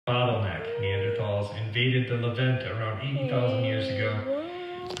bottleneck. Neanderthals invaded the Levant around 80,000 years ago,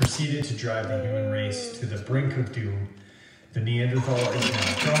 proceeded to drive the human race to the brink of doom. The Neanderthal is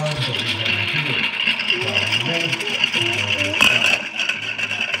now gone, but we have endured. While we live, we will be alive.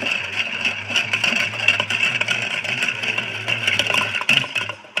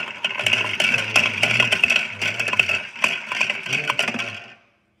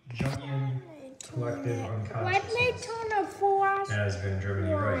 Collective unconsciousness, as Van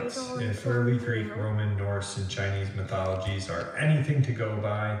Germany writes. If early Greek, Roman, Norse, and Chinese mythologies are anything to go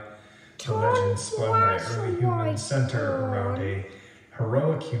by, the legends spun by early humans center around a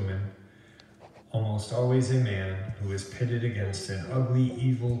heroic human, almost always a man, who is pitted against an ugly,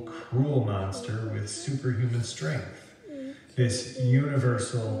 evil, cruel monster with superhuman strength. This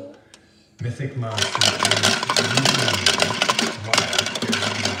universal mythic monster is usually wild.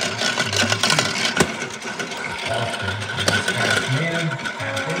 Often, it is half man,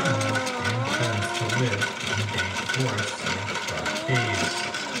 half animal, and tends to live in dank forests and dark caves.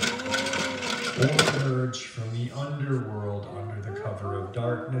 Or emerge from the underworld under the cover of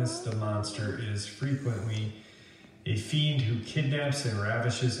darkness. The monster is frequently a fiend who kidnaps and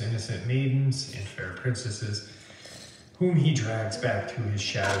ravishes innocent maidens and fair princesses, whom he drags back to his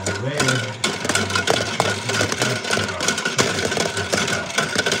shadowy lair.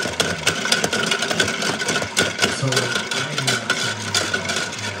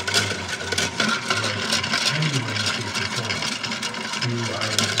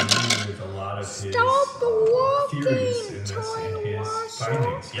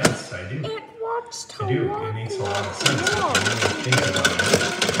 Findings. Yes, I do. I do. It makes a lot of sense if you really think about it.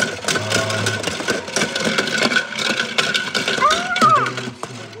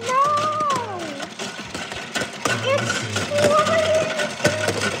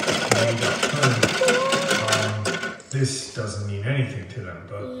 This doesn't mean anything to them,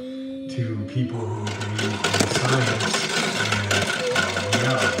 but to people who believe in science and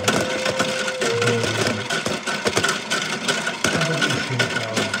reality,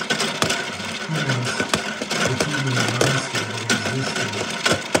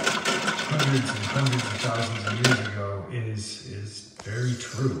 hundreds of thousands of years ago is very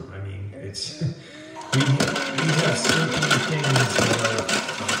true. I mean, it's we have certain things that are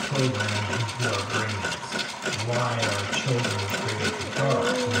programmed into our brains. Why are children afraid of the dark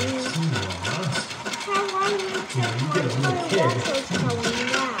when they've seen a monster? You know, you get a little kid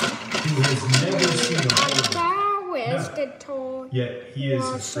who has never seen a horror, yet he is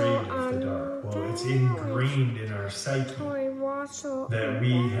afraid of the dark. Well, it's ingrained in our psyche that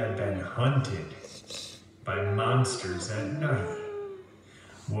we have been hunted by monsters at night.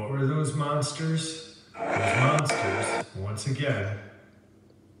 What were those monsters? Those monsters, once again,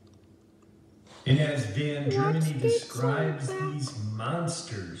 and as Van Germany describes these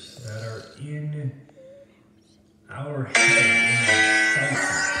monsters that are in our head, in our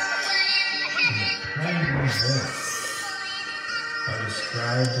psyche, in the primary voice, are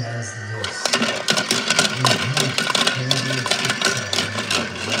described as this.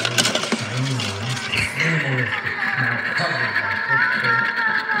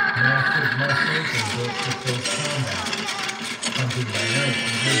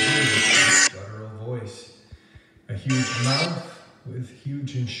 Guttural voice, a huge mouth with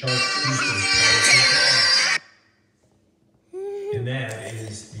huge and sharp teeth and that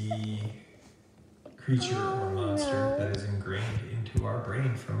is the creature or monster that is ingrained into our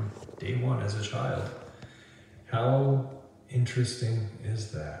brain from day one as a child. How interesting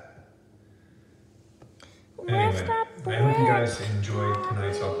is that? Anyway, I hope you guys enjoyed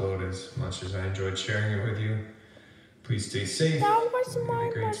tonight's upload as much as I enjoyed sharing it with you. Please stay safe. May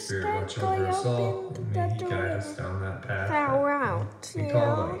the Great Spirit watch over us all, and may He guide us down that path that we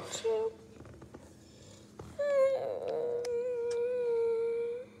call life.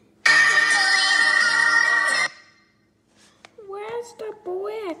 Where's the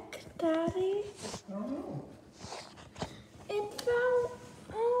brick, Daddy? I don't know. It fell.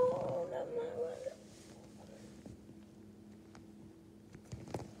 Oh, that's my window.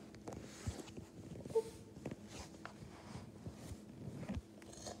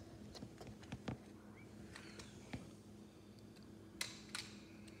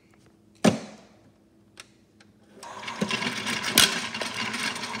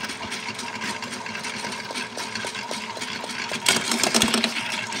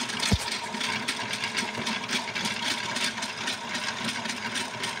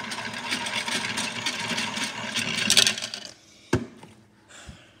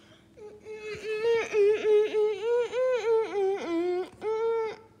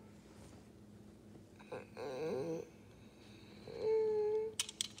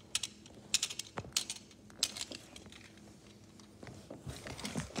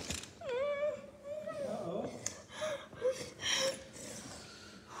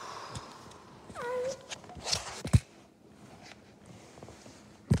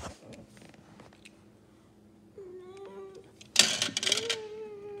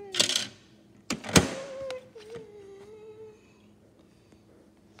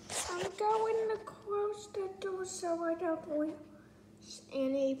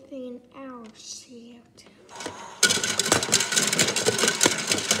 anything else yet.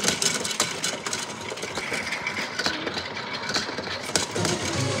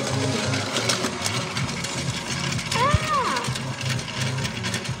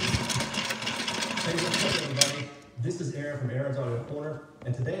 This is Aaron from Aaron's Audio Corner,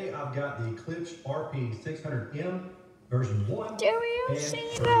 and today I've got the Klipsch RP600M version 1 Do you and see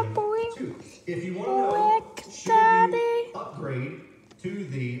version the boy? 2. If you want to know, should you upgrade to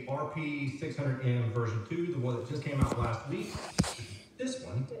the RP600M version 2, the one that just came out last week, this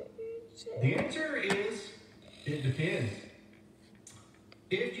one, the answer is, it depends.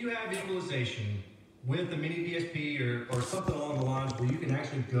 If you have equalization with the mini DSP or something along the lines where you can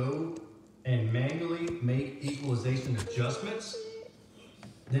actually go and manually make equalization adjustments,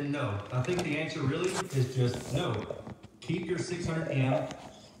 then no. I think the answer really is just no. Keep your 600M,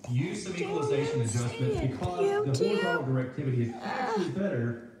 use some equalization adjustments because the horizontal directivity is actually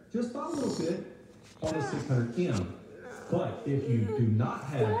better just by a little bit on the 600M. But if you do not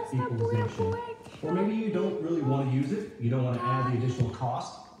have equalization, or maybe you don't really want to use it, you don't want to add the additional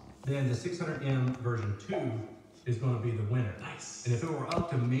cost, then the 600M version 2 is going to be the winner. Nice. And if it were up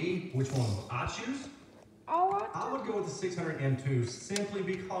to me, which one would I choose? I would go with the 600M2 simply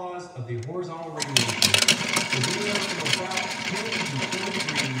because of the horizontal radiation. The video is about 10 to 20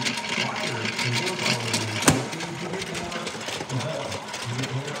 degrees wider than horizontal radiation. You get more development. You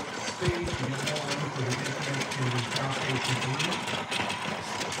get more space, you get more room for the instrument to the soundstage to breathe.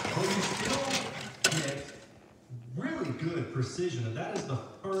 But you still get really good precision, and that is the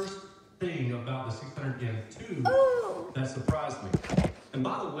first thing about the 600M2 that surprised me. And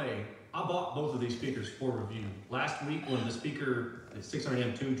by the way, I bought both of these speakers for review. Last week when the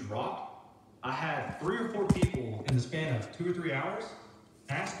 600M2 dropped, I had 3 or 4 people in the span of 2 or 3 hours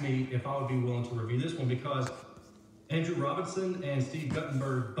ask me if I would be willing to review this one because Andrew Robinson and Steve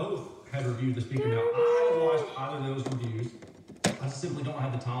Guttenberg both had reviewed the speaker. Now, I haven't watched either of those reviews. I simply don't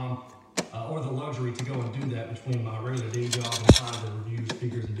have the time or the luxury to go and do that between my regular day job and trying to review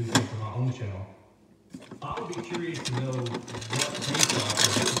speakers and do things for my own channel. I would be curious to know what they thought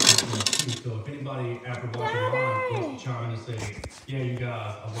of this. So if anybody after watching mine wants to chime in and say, yeah, you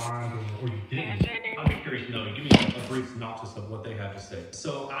guys aligned or you didn't, I'd be curious to know. Give me a brief synopsis of what they have to say.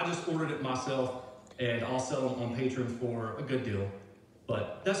 So I just ordered it myself, and I'll sell them on Patreon for a good deal.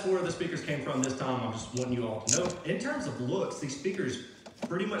 But that's where the speakers came from this time. I'm just wanting you all to know. In terms of looks, these speakers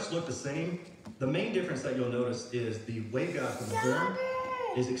pretty much look the same. The main difference that you'll notice is the waveguide for the horn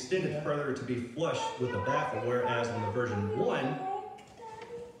is extended further to be flush with the baffle, whereas in the version 1,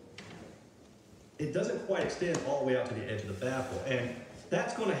 it doesn't quite extend all the way out to the edge of the baffle. And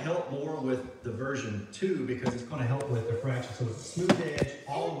that's going to help more with the version 2 because it's going to help with diffraction. So it's a smooth edge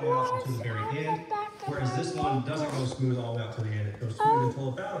all the way out to the very end, whereas this one doesn't go smooth all the way out to the end. It goes smooth until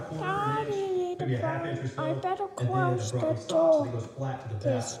about a 1/4 inch, maybe a 1/2 inch or so, and then it abruptly stops and it goes flat to the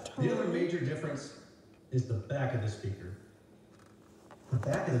baffle. The other major difference is the back of the speaker. The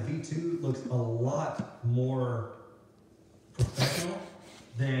back of the V2 looks a lot more professional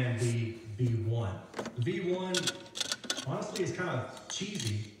than the V1. The V1, honestly, is kind of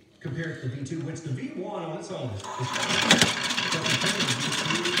cheesy compared to the V2, which the V1 on its own is fine. But compared to the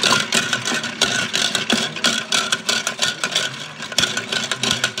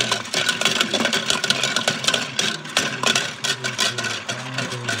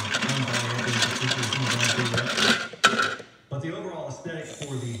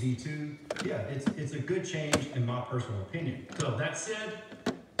V2, yeah, it's a good change in my personal opinion. So that said,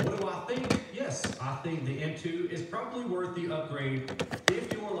 what do I think? Yes, I think the M2 is probably worth the upgrade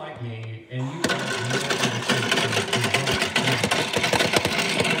if you're like me and you want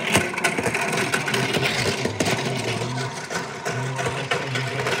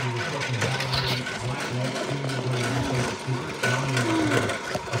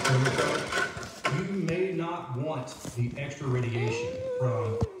you may not want the extra radiation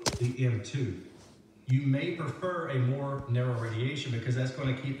from the M2. You may prefer a more narrow radiation because that's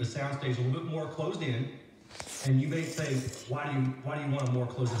going to keep the soundstage a little bit more closed in. And you may say, why do you want a more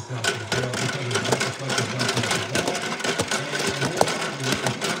closed in soundstage? Well, because it's less reflective down to the wall. And more likely,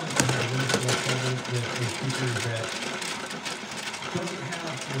 you're probably going to have a little bit more trouble with a speaker that doesn't have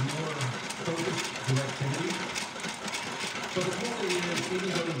a more focused directivity. But the point is, even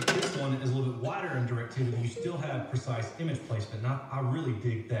though this one is a little bit wider in directivity, you still have precise image placement. And I really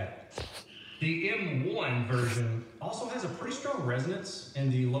dig that. The M1 version also has a pretty strong resonance in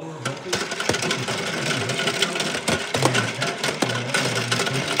the lower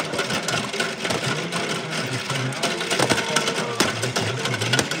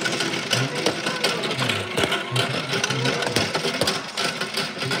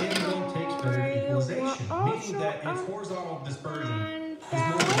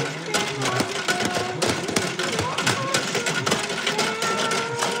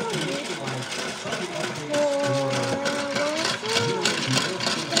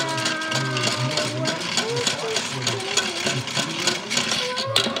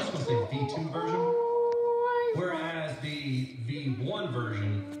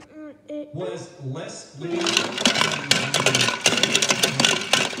less linear.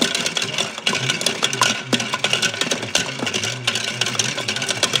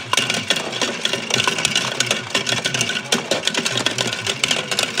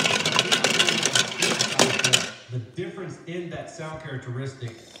 The difference in that sound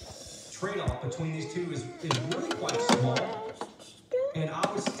characteristic trade-off between these two is really quite small, and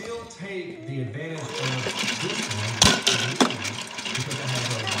I would still take the advantage of this one because it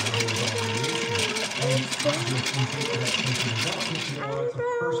has a it's a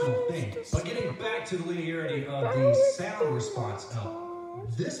personal thing. But getting back to the linearity of the sound response,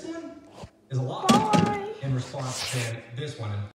 this one is a lot better in response than this one.